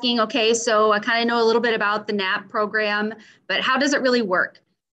be asking, okay, so I kind of know a little bit about the NAP program, but how does it really work?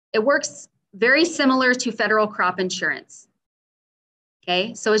 It works very similar to federal crop insurance.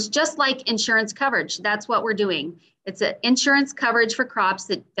 Okay, so it's just like insurance coverage. That's what we're doing. It's an insurance coverage for crops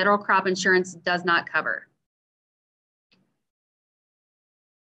that federal crop insurance does not cover.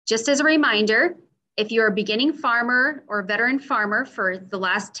 Just as a reminder, if you're a beginning farmer or veteran farmer for the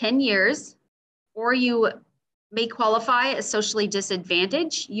last 10 years, or you may qualify as socially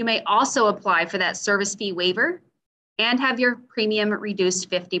disadvantaged, you may also apply for that service fee waiver and have your premium reduced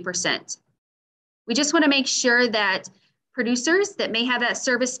 50%. We just want to make sure that producers that may have that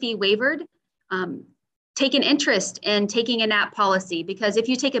service fee waived take an interest in taking a NAP policy, because if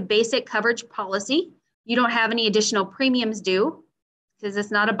you take a basic coverage policy, you don't have any additional premiums due because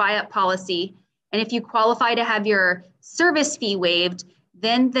it's not a buy-up policy. And if you qualify to have your service fee waived,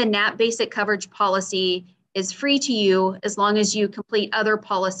 then the NAP basic coverage policy is free to you as long as you complete other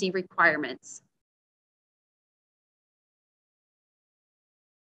policy requirements.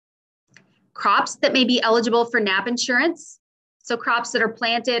 Crops that may be eligible for NAP insurance. So crops that are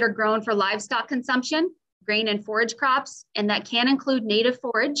planted or grown for livestock consumption, grain and forage crops, and that can include native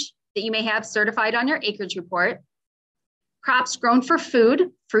forage that you may have certified on your acreage report. Crops grown for food,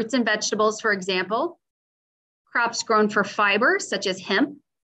 fruits and vegetables, for example. Crops grown for fiber, such as hemp.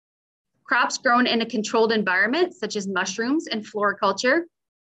 Crops grown in a controlled environment, such as mushrooms and floriculture.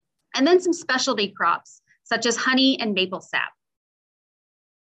 And then some specialty crops, such as honey and maple sap.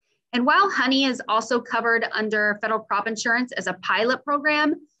 And while honey is also covered under federal crop insurance as a pilot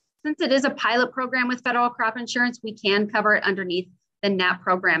program, since it is a pilot program with federal crop insurance, we can cover it underneath the NAP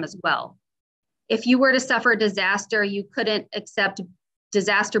program as well. If you were to suffer a disaster, you couldn't accept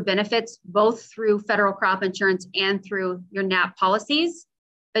disaster benefits both through federal crop insurance and through your NAP policies,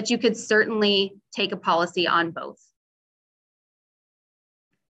 but you could certainly take a policy on both.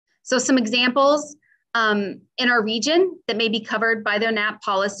 So some examples in our region that may be covered by their NAP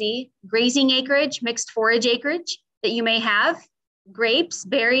policy: grazing acreage, mixed forage acreage that you may have, grapes,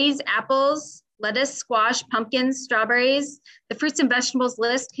 berries, apples, lettuce, squash, pumpkins, strawberries. The fruits and vegetables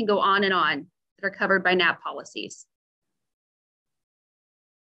list can go on and on that are covered by NAP policies.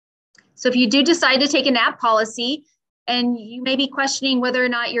 So if you do decide to take a NAP policy and you may be questioning whether or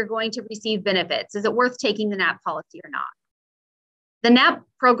not you're going to receive benefits, is it worth taking the NAP policy or not? The NAP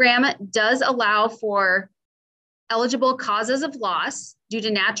program does allow for eligible causes of loss due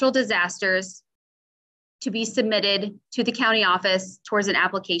to natural disasters to be submitted to the county office towards an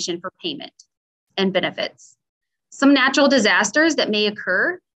application for payment and benefits. Some natural disasters that may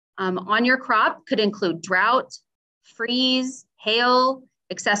occur on your crop could include drought, freeze, hail,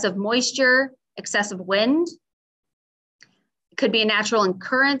 excessive moisture, excessive wind. It could be a natural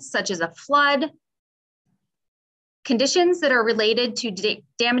occurrence such as a flood. Conditions that are related to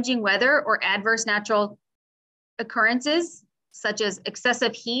damaging weather or adverse natural occurrences, such as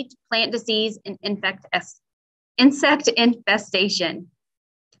excessive heat, plant disease, and insect infestation.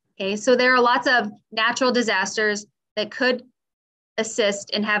 Okay, so there are lots of natural disasters that could assist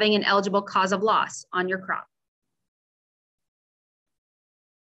in having an eligible cause of loss on your crop.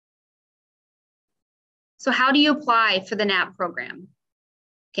 So how do you apply for the NAP program?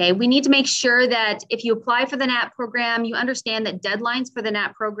 Okay, we need to make sure that if you apply for the NAP program, you understand that deadlines for the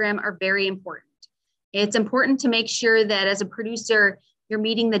NAP program are very important. It's important to make sure that as a producer, you're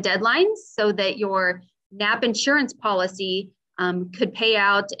meeting the deadlines so that your NAP insurance policy could pay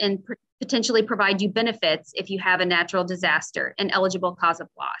out and potentially provide you benefits if you have a natural disaster, an eligible cause of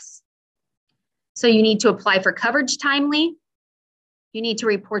loss. So you need to apply for coverage timely. You need to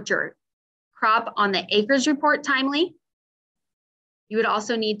report your crop on the acres report timely. You would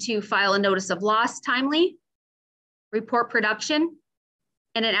also need to file a notice of loss timely, report production,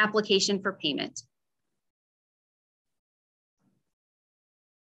 and an application for payment.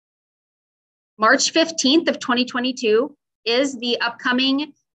 March 15th of 2022 is the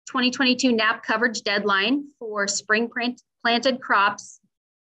upcoming 2022 NAP coverage deadline for spring planted crops,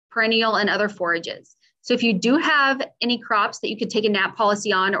 perennial, and other forages. So if you do have any crops that you could take a NAP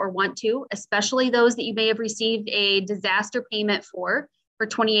policy on or want to, especially those that you may have received a disaster payment for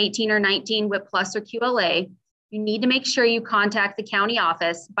 2018 or 19 WIP Plus or QLA, you need to make sure you contact the county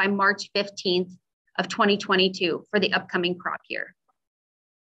office by March 15th of 2022 for the upcoming crop year.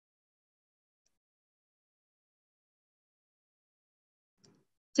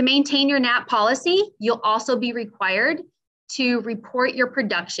 To maintain your NAP policy, you'll also be required to report your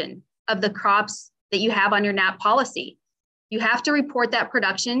production of the crops that you have on your NAP policy. You have to report that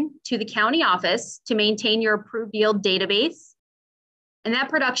production to the county office to maintain your approved yield database. And that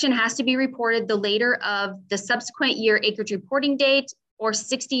production has to be reported the later of the subsequent year acreage reporting date or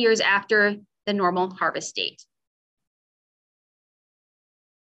 60 years after the normal harvest date.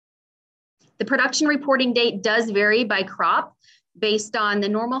 The production reporting date does vary by crop based on the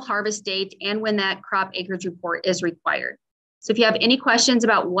normal harvest date and when that crop acreage report is required. So if you have any questions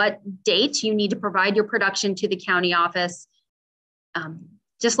about what date you need to provide your production to the county office,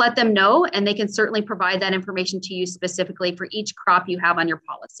 just let them know and they can certainly provide that information to you specifically for each crop you have on your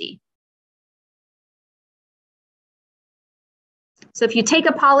policy. So if you take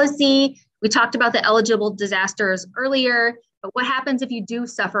a policy, we talked about the eligible disasters earlier, but what happens if you do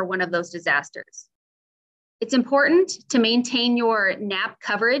suffer one of those disasters? It's important to maintain your NAP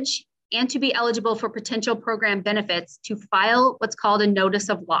coverage and to be eligible for potential program benefits to file what's called a notice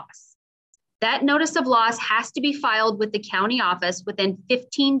of loss. That notice of loss has to be filed with the county office within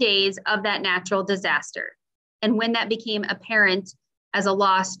 15 days of that natural disaster and when that became apparent as a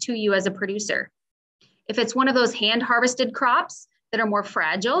loss to you as a producer. If it's one of those hand harvested crops that are more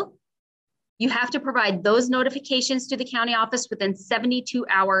fragile, you have to provide those notifications to the county office within 72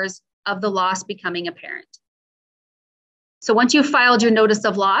 hours of the loss becoming apparent. So once you've filed your notice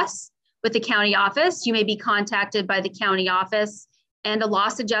of loss with the county office, you may be contacted by the county office, and a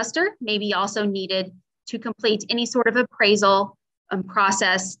loss adjuster may be also needed to complete any sort of appraisal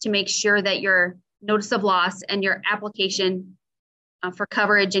process to make sure that your notice of loss and your application for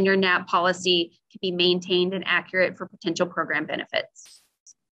coverage and your NAP policy can be maintained and accurate for potential program benefits.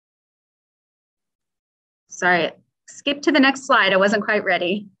 Sorry, skip to the next slide. I wasn't quite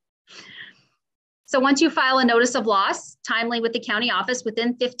ready. So once you file a notice of loss timely with the county office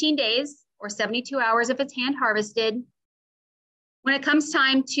within 15 days or 72 hours if it's hand harvested, when it comes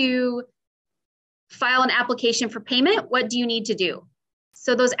time to file an application for payment, what do you need to do?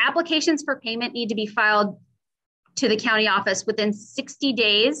 So those applications for payment need to be filed to the county office within 60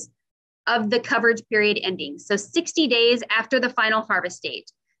 days of the coverage period ending. So 60 days after the final harvest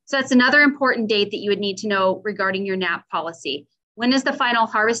date. So that's another important date that you would need to know regarding your NAP policy. When is the final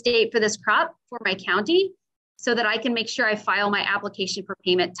harvest date for this crop for my county so that I can make sure I file my application for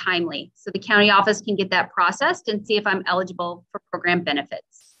payment timely so the county office can get that processed and see if I'm eligible for program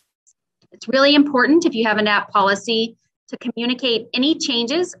benefits. It's really important if you have a NAP policy to communicate any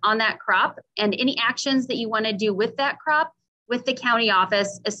changes on that crop and any actions that you want to do with that crop with the county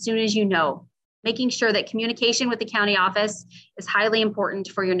office as soon as you know. Making sure that communication with the county office is highly important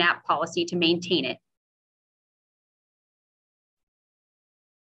for your NAP policy to maintain it.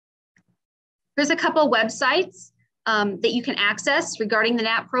 There's a couple websites that you can access regarding the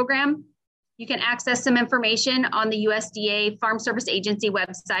NAP program. You can access some information on the USDA Farm Service Agency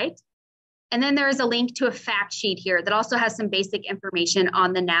website. And then there is a link to a fact sheet here that also has some basic information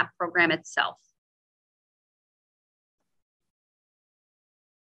on the NAP program itself.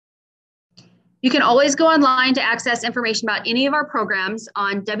 You can always go online to access information about any of our programs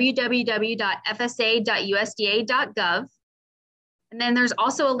on www.fsa.usda.gov. And then there's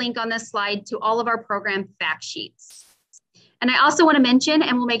also a link on this slide to all of our program fact sheets. And I also want to mention,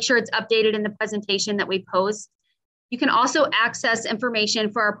 and we'll make sure it's updated in the presentation that we post, you can also access information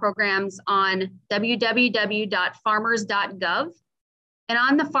for our programs on www.farmers.gov. And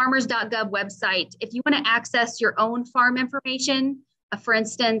on the farmers.gov website, if you want to access your own farm information, for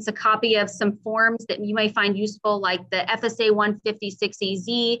instance, a copy of some forms that you may find useful, like the FSA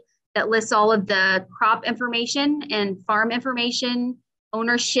 156EZ that lists all of the crop information and farm information,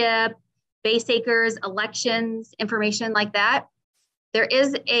 ownership, base acres, elections, information like that. There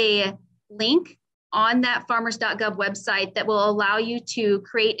is a link on that farmers.gov website that will allow you to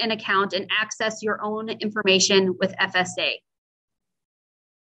create an account and access your own information with FSA.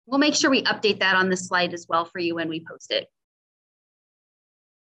 We'll make sure we update that on this slide as well for you when we post it.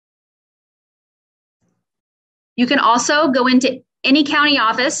 You can also go into any county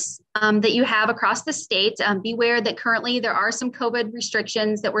office that you have across the state. Beware that currently there are some COVID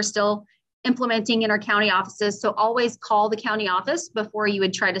restrictions that we're still implementing in our county offices. So always call the county office before you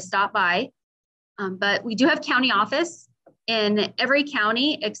would try to stop by. But we do have county office in every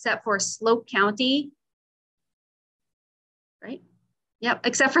county except for Slope County, right? Yep,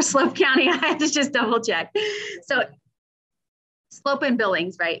 except for Slope County. I had to just double check. So Slope and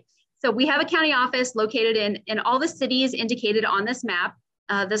Billings, right? So we have a county office located in all the cities indicated on this map.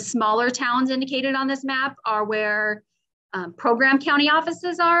 The smaller towns indicated on this map are where program county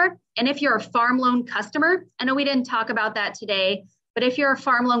offices are. And if you're a farm loan customer, I know we didn't talk about that today, but if you're a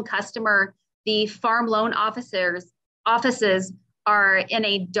farm loan customer, the farm loan offices are in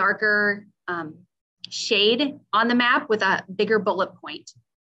a darker shade on the map with a bigger bullet point.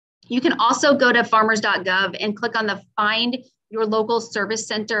 You can also go to farmers.gov and click on the Find Your Local Service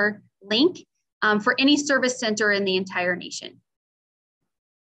Center link for any service center in the entire nation.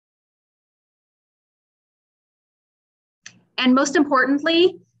 And most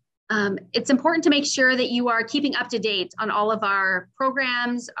importantly, it's important to make sure that you are keeping up to date on all of our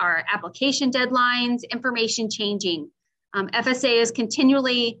programs, our application deadlines, information changing. FSA is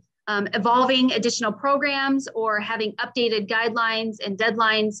continually evolving additional programs or having updated guidelines and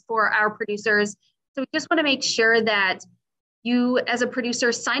deadlines for our producers. So we just want to make sure that you as a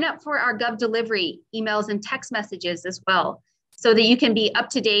producer sign up for our Gov Delivery emails and text messages as well, so that you can be up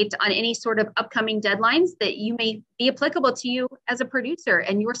to date on any sort of upcoming deadlines that you may be applicable to you as a producer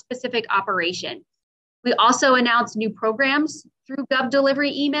and your specific operation. We also announce new programs through Gov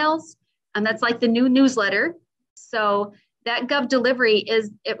Delivery emails, and that's like the new newsletter. So that Gov Delivery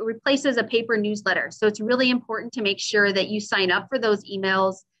it replaces a paper newsletter. So it's really important to make sure that you sign up for those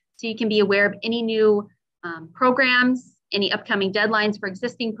emails so you can be aware of any new programs, any upcoming deadlines for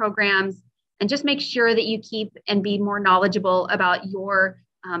existing programs, and just make sure that you keep and be more knowledgeable about your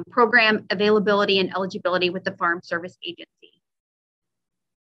program availability and eligibility with the Farm Service Agency.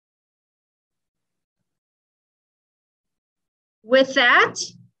 With that,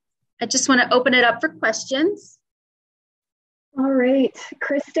 I just want to open it up for questions. All right,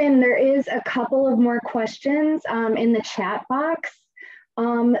 Kristen, there is a couple of more questions in the chat box.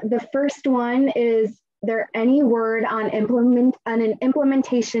 The first one is, there any word on an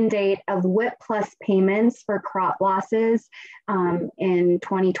implementation date of WIP plus payments for crop losses in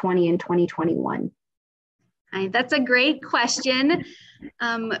 2020 and 2021? That's a great question.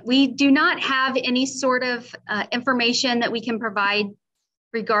 We do not have any sort of information that we can provide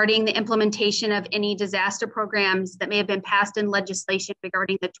regarding the implementation of any disaster programs that may have been passed in legislation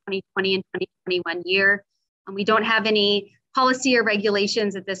regarding the 2020 and 2021 year. We don't have any policy or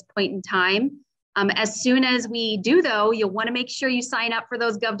regulations at this point in time. As soon as we do, though, you'll want to make sure you sign up for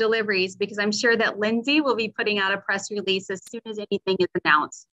those Gov Deliveries, because I'm sure that Lindsay will be putting out a press release as soon as anything is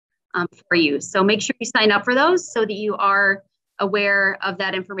announced for you. So make sure you sign up for those so that you are aware of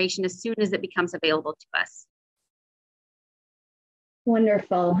that information as soon as it becomes available to us.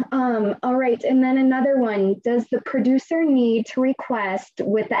 Wonderful. All right, and then another one. Does the producer need to request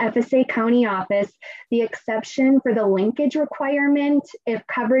with the FSA county office the exception for the linkage requirement if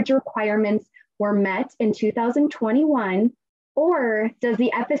coverage requirements were met in 2021, or does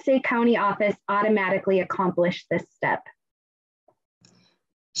the FSA county office automatically accomplish this step?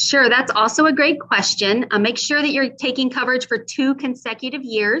 Sure, that's also a great question. Make sure that you're taking coverage for 2 consecutive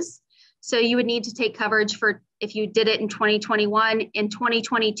years. So you would need to take coverage for, if you did it in 2021, in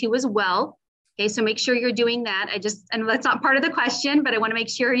 2022 as well. Okay, so make sure you're doing that. I know that's not part of the question, but I want to make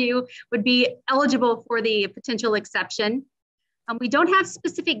sure you would be eligible for the potential exception. We don't have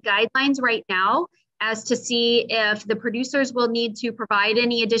specific guidelines right now as to see if the producers will need to provide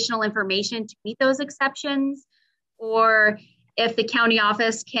any additional information to meet those exceptions, or if the county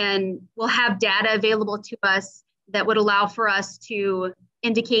office will have data available to us that would allow for us to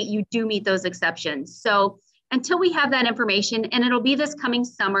indicate you do meet those exceptions. So until we have that information, and it'll be this coming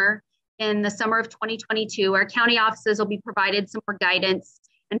summer, in the summer of 2022, our county offices will be provided some more guidance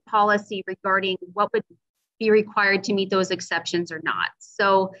and policy regarding what would be required to meet those exceptions or not.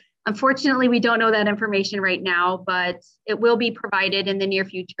 So unfortunately, we don't know that information right now, but it will be provided in the near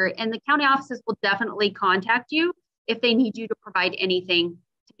future. And the county offices will definitely contact you if they need you to provide anything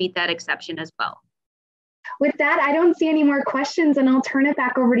to meet that exception as well. With that, I don't see any more questions, and I'll turn it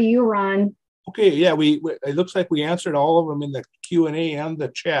back over to you, Ron. Okay, yeah, it looks like we answered all of them in the Q&A and the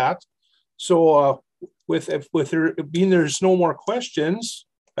chat. So with there being there's no more questions,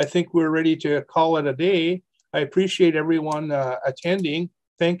 I think we're ready to call it a day. I appreciate everyone attending.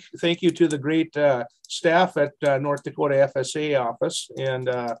 Thank you to the great staff at North Dakota FSA office and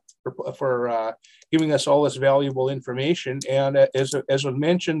for giving us all this valuable information. And as was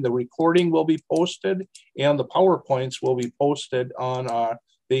mentioned, the recording will be posted and the PowerPoints will be posted on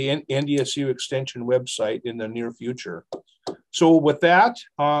the NDSU Extension website in the near future. So with that,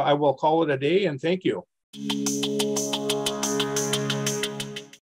 I will call it a day, and thank you.